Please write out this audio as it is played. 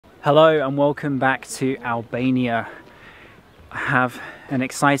Hello and welcome back to Albania. I have an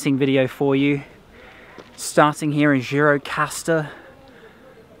exciting video for you. Starting here in Gjirokastër,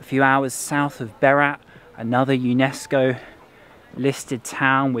 a few hours south of Berat, another UNESCO listed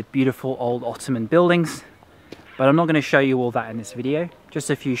town with beautiful old Ottoman buildings. But I'm not going to show you all that in this video,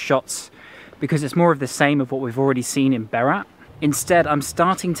 just a few shots because it's more of the same of what we've already seen in Berat. Instead, I'm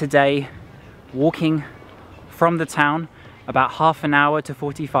starting today walking from the town about half an hour to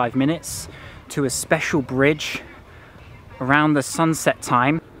 45 minutes to a special bridge around the sunset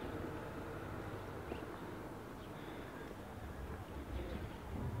time.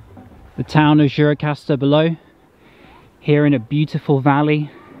 The town of Gjirokastër below, here in a beautiful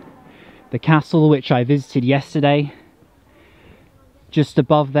valley. The castle which I visited yesterday, just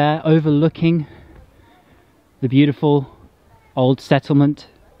above there, overlooking the beautiful old settlement.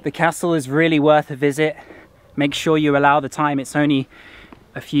 The castle is really worth a visit. Make sure you allow the time. It's only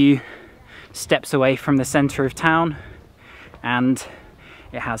a few steps away from the center of town, and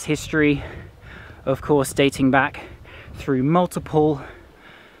it has history, of course, dating back through multiple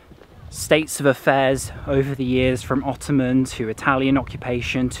states of affairs over the years, from Ottoman to Italian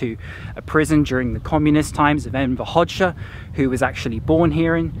occupation to a prison during the communist times of Enver Hoxha, who was actually born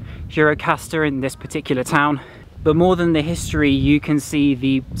here in Gjirokastër, in this particular town. But more than the history, you can see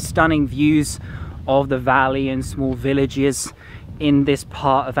the stunning views of the valley and small villages in this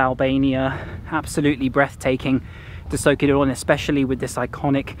part of Albania. Absolutely breathtaking to soak it all in, especially with this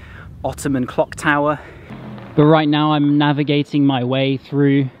iconic Ottoman clock tower. But right now I'm navigating my way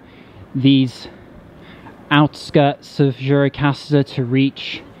through these outskirts of Gjirokastër to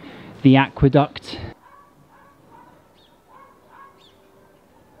reach the aqueduct.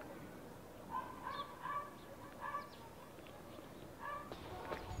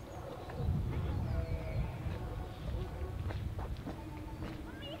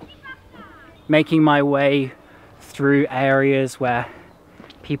 Making my way through areas where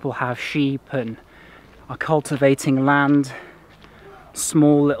people have sheep and are cultivating land,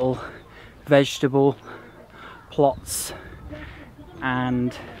 small little vegetable plots,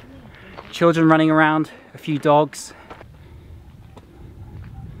 and children running around, a few dogs.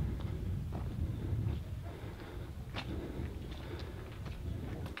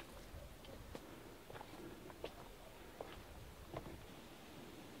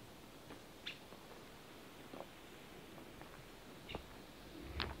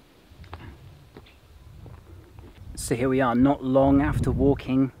 So here we are, not long after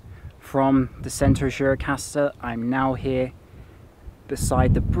walking from the center of Gjirokastër. I'm now here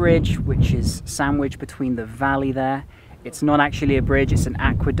beside the bridge, which is sandwiched between the valley there. It's not actually a bridge, it's an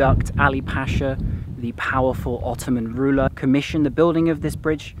aqueduct. Ali Pasha, the powerful Ottoman ruler, commissioned the building of this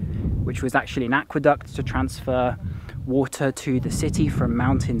bridge, which was actually an aqueduct to transfer water to the city from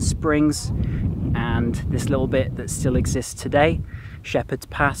mountain springs. And this little bit that still exists today, Shepherd's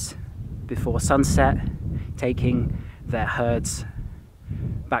Pass, before sunset, taking their herds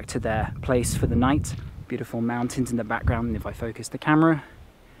back to their place for the night. Beautiful mountains in the background, and if I focus the camera,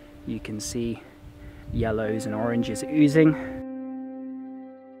 you can see yellows and oranges oozing.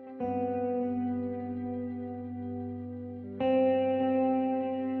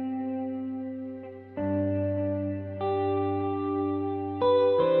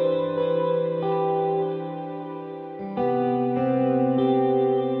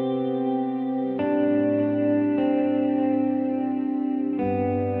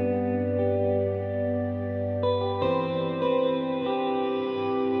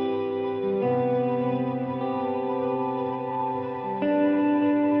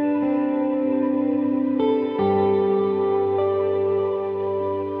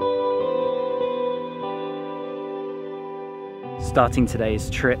 Starting today's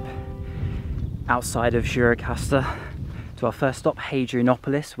trip outside of Gjirokastër to our first stop,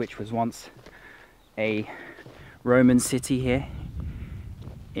 Hadrianopolis, which was once a Roman city here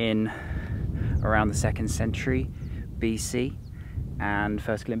in around the 2nd century BC, and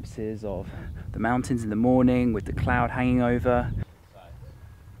first glimpses of the mountains in the morning with the cloud hanging over.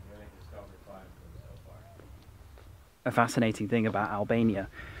 A fascinating thing about Albania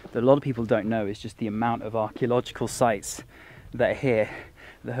that a lot of people don't know is just the amount of archaeological sites that are here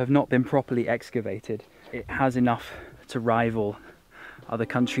that have not been properly excavated. It has enough to rival other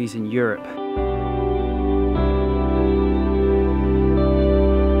countries in Europe.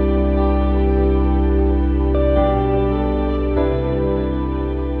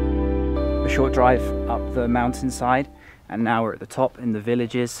 A short drive up the mountainside, and now we're at the top in the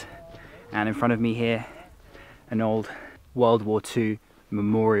villages, and in front of me here an old World War II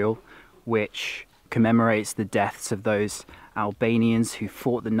memorial which commemorates the deaths of those Albanians who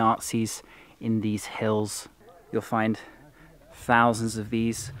fought the Nazis in these hills. You'll find thousands of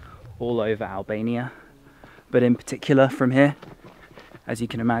these all over Albania, but in particular from here, as you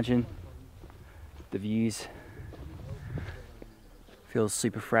can imagine, the views feels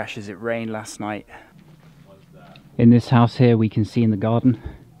super fresh as it rained last night. In this house here we can see in the garden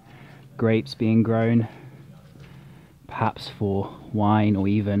grapes being grown, perhaps for wine or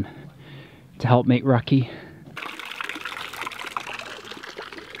even to help make raki.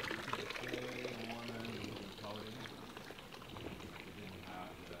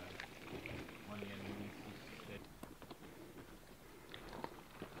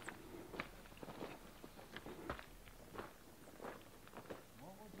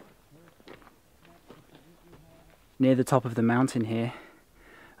 Near the top of the mountain here,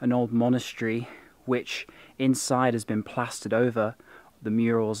 an old monastery which inside has been plastered over, the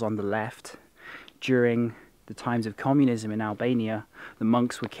murals on the left. During the times of communism in Albania, the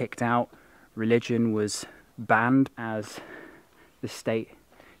monks were kicked out, religion was banned as the state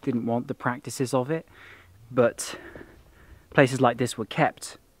didn't want the practices of it, but places like this were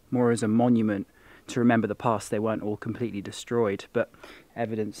kept more as a monument to remember the past. They weren't all completely destroyed, but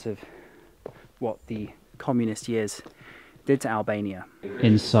evidence of what the communist years did to Albania.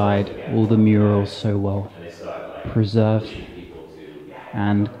 Inside, all the murals so well preserved,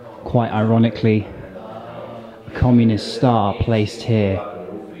 and quite ironically, a communist star placed here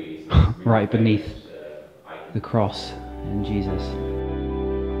right beneath the cross and Jesus.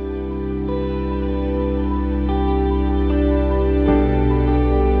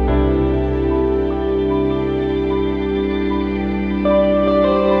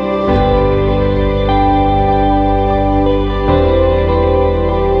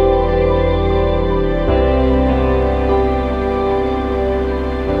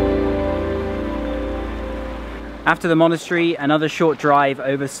 After the monastery, another short drive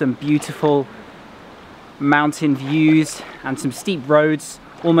over some beautiful mountain views and some steep roads,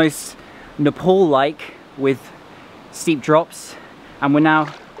 almost Nepal-like with steep drops. And we're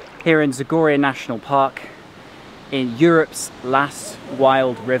now here in Zagoria National Park, in Europe's last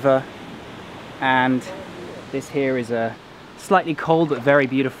wild river. And this here is a slightly cold but very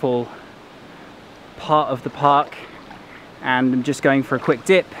beautiful part of the park. And I'm just going for a quick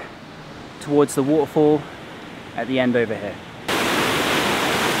dip towards the waterfall at the end over here.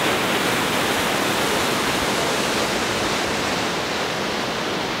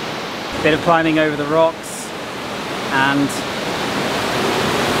 Bit of climbing over the rocks and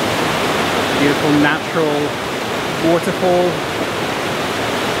beautiful natural waterfall.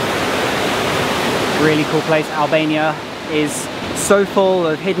 Really cool place. Albania is so full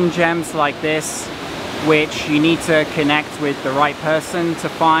of hidden gems like this, which you need to connect with the right person to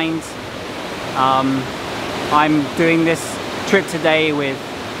find. I'm doing this trip today with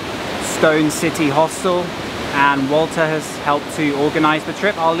Stone City Hostel, and Walter has helped to organize the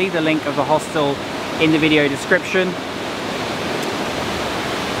trip. I'll leave the link of the hostel in the video description.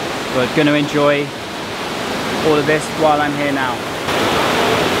 But going to enjoy all of this while I'm here now.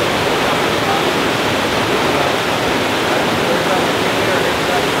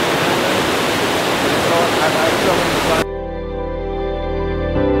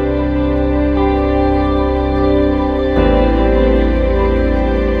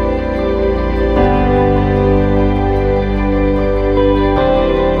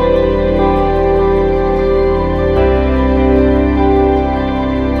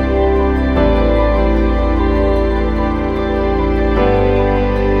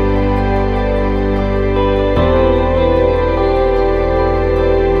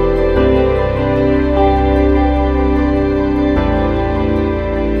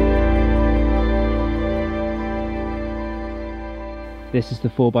 This is the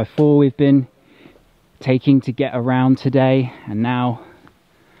 4x4 we've been taking to get around today, and now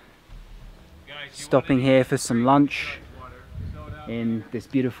stopping here for some lunch in this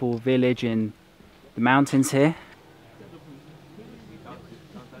beautiful village in the mountains here.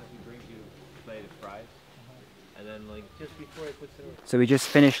 So we just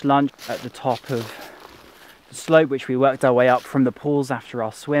finished lunch at the top of the slope, which we worked our way up from the pools after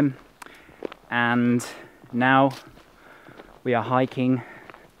our swim, and now we are hiking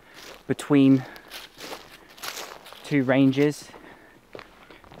between two ranges.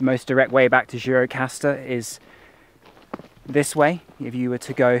 The most direct way back to Gjirokastër is this way, if you were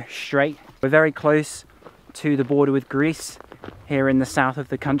to go straight. We're very close to the border with Greece, here in the south of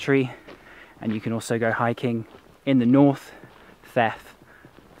the country, and you can also go hiking in the north, Theth,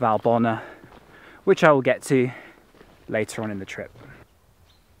 Valbona, which I will get to later on in the trip.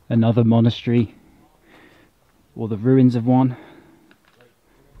 Another monastery or the ruins of one.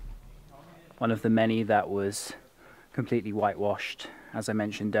 One of the many that was completely whitewashed, as I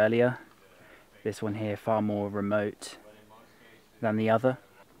mentioned earlier. This one here far more remote than the other.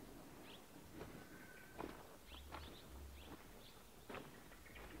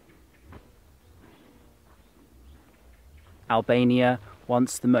 Albania,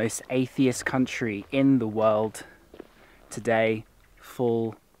 once the most atheist country in the world, today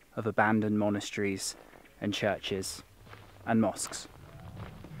full of abandoned monasteries and churches and mosques.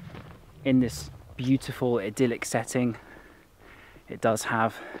 In this beautiful idyllic setting, it does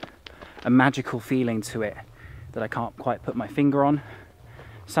have a magical feeling to it that I can't quite put my finger on.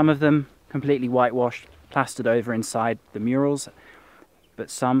 Some of them completely whitewashed, plastered over inside the murals, but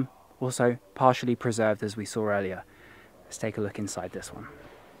some also partially preserved, as we saw earlier. Let's take a look inside this one.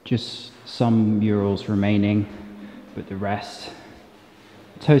 Just some murals remaining, but the rest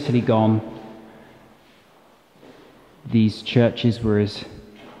totally gone. These churches were as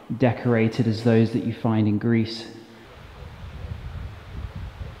decorated as those that you find in Greece.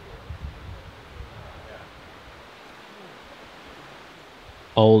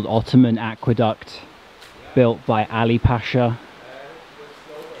 Old Ottoman aqueduct built by Ali Pasha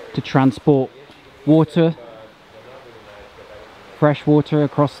to transport water, fresh water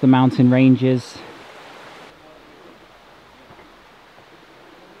across the mountain ranges.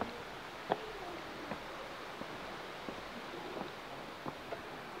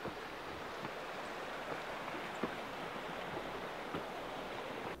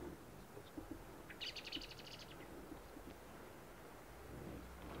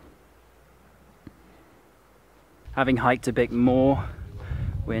 Having hiked a bit more,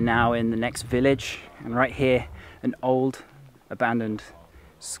 we're now in the next village, and right here an old abandoned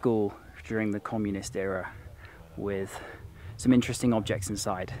school during the communist era with some interesting objects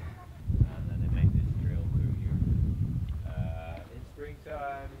inside. And then they make this trail through here. In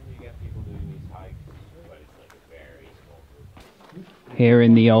springtime you get people doing these hikes, but it's like a very small group. Here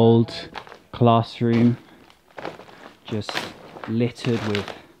in the old classroom, just littered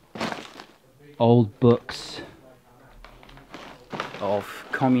with old books of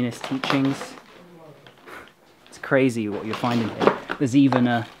communist teachings. It's crazy what you're finding here. There's even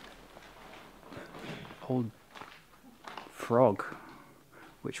a old frog,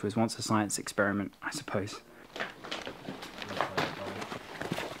 which was once a science experiment, I suppose.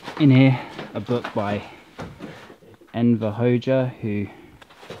 In here, a book by Enver Hoxha, who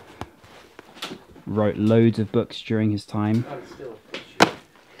wrote loads of books during his time.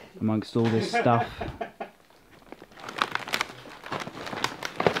 Amongst all this stuff,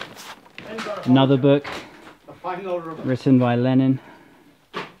 another book written by Lenin.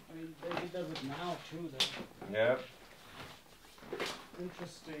 I mean, he does it now too, though. Yeah.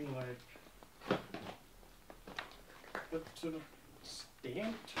 Interesting, like, but sort of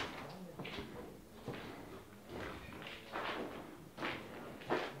stamped.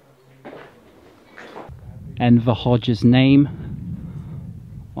 Enver Hoxha's name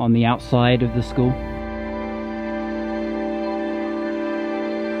on the outside of the school.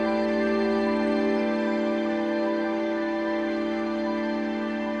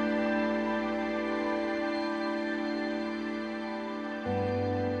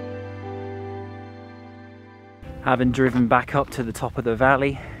 Having driven back up to the top of the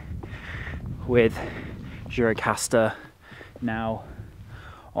valley with Gjirokastër now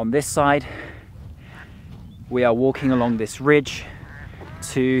on this side, we are walking along this ridge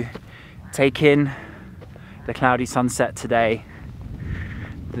to take in the cloudy sunset today.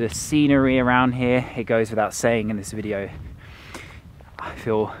 The scenery around here, it goes without saying in this video. I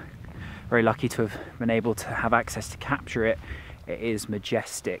feel very lucky to have been able to have access to capture it. It is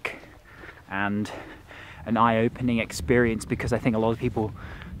majestic and an eye-opening experience, because I think a lot of people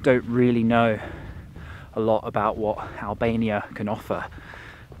don't really know a lot about what Albania can offer,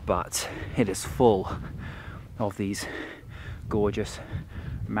 but it is full of these gorgeous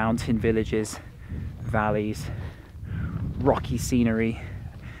mountain villages, valleys, rocky scenery,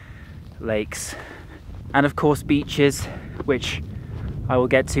 lakes, and of course beaches, which I will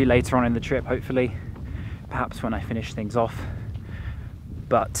get to later on in the trip, hopefully, perhaps when I finish things off.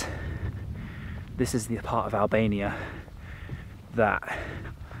 But this is the part of Albania that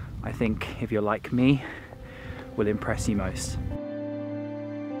I think, if you're like me, will impress you most.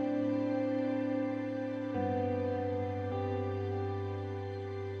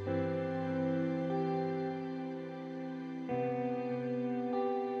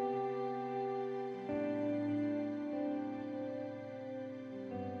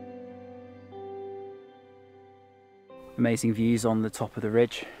 Amazing views on the top of the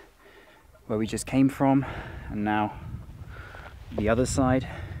ridge. where we just came from, and now the other side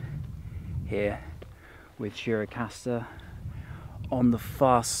here with Gjirokastër on the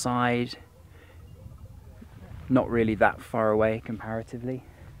far side, not really that far away comparatively,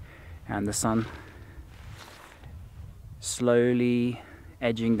 and the sun slowly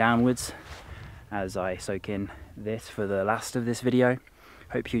edging downwards as I soak in this for the last of this video.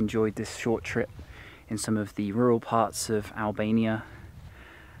 Hope you enjoyed this short trip in some of the rural parts of Albania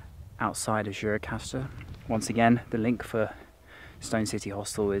outside of Gjirokastër. Once again, the link for Stone City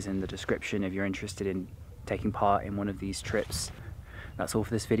Hostel is in the description if you're interested in taking part in one of these trips. That's all for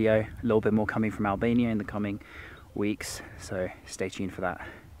this video. A little bit more coming from Albania in the coming weeks, so stay tuned for that,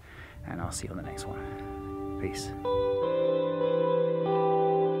 and I'll see you on the next one. Peace.